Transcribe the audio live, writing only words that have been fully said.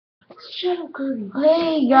Shut up, Kirby.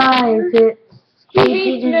 Hey guys, it's He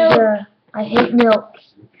hates milk. I hate milk.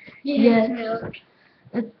 He Yes. hates milk.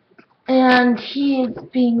 And he is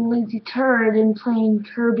being lazy turd and playing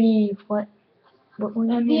Kirby. What was The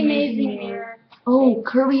that? Amazing Mirror. Oh,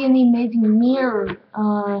 Kirby and the Amazing Mirror.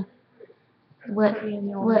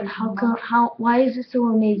 Why is it so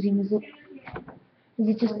amazing? Is it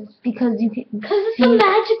just because you can? Because it's a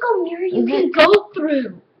magical mirror you can go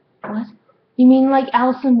through. What? You mean like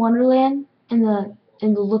Alice in Wonderland in the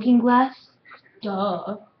Looking Glass?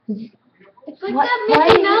 Duh. It's like What? that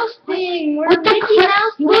Mickey Mouse thing where With the Mickey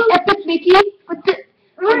Mouse with Epic Mickey with the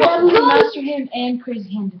where he goes, Master Hand and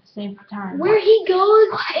Crazy Hand at the same time. where he goes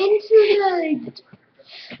into the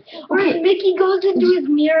where Mickey goes into his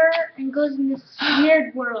mirror and goes in this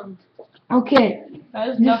weird world. Okay. That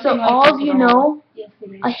is Just nothing so like all this of you at all. know, Yes,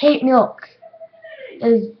 it is. I hate milk.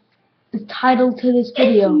 Is the title to this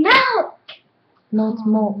video? It's milk. No, it's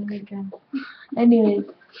mulk. Anyways,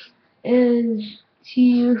 is to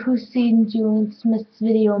you who's seen Julian Smith's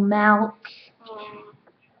video Malk,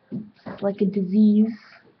 it's like a disease.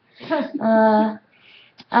 I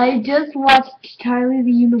just watched Charlie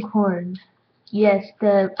the Unicorn. Yes,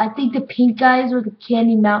 I think the pink guys or the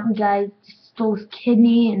Candy Mountain guys just stole his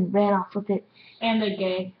kidney and ran off with it. And they're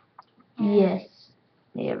gay. Yes,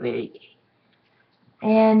 they are very gay.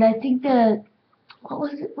 And I think what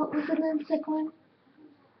was the name of the second one?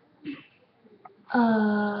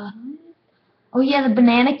 Oh yeah, the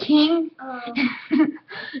Banana King.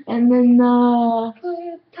 And then Banana.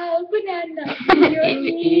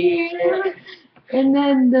 and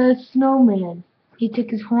then the Snowman. He took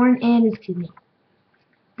his horn and his kidney.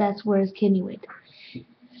 That's where his kidney went.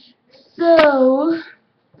 So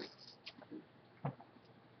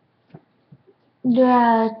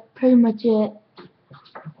that's pretty much it.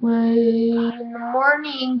 In the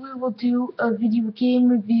morning we will do a video game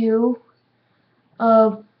review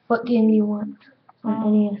of what game you want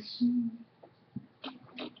on NES.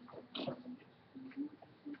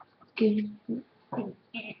 Okay.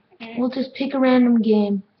 We'll just pick a random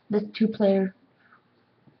game that's 2-player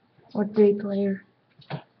or 3-player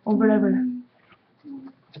or whatever.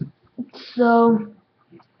 So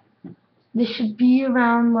this should be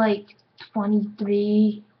around like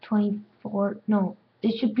 23, 24, no,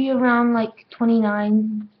 it should be around like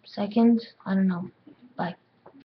 29 seconds, I don't know.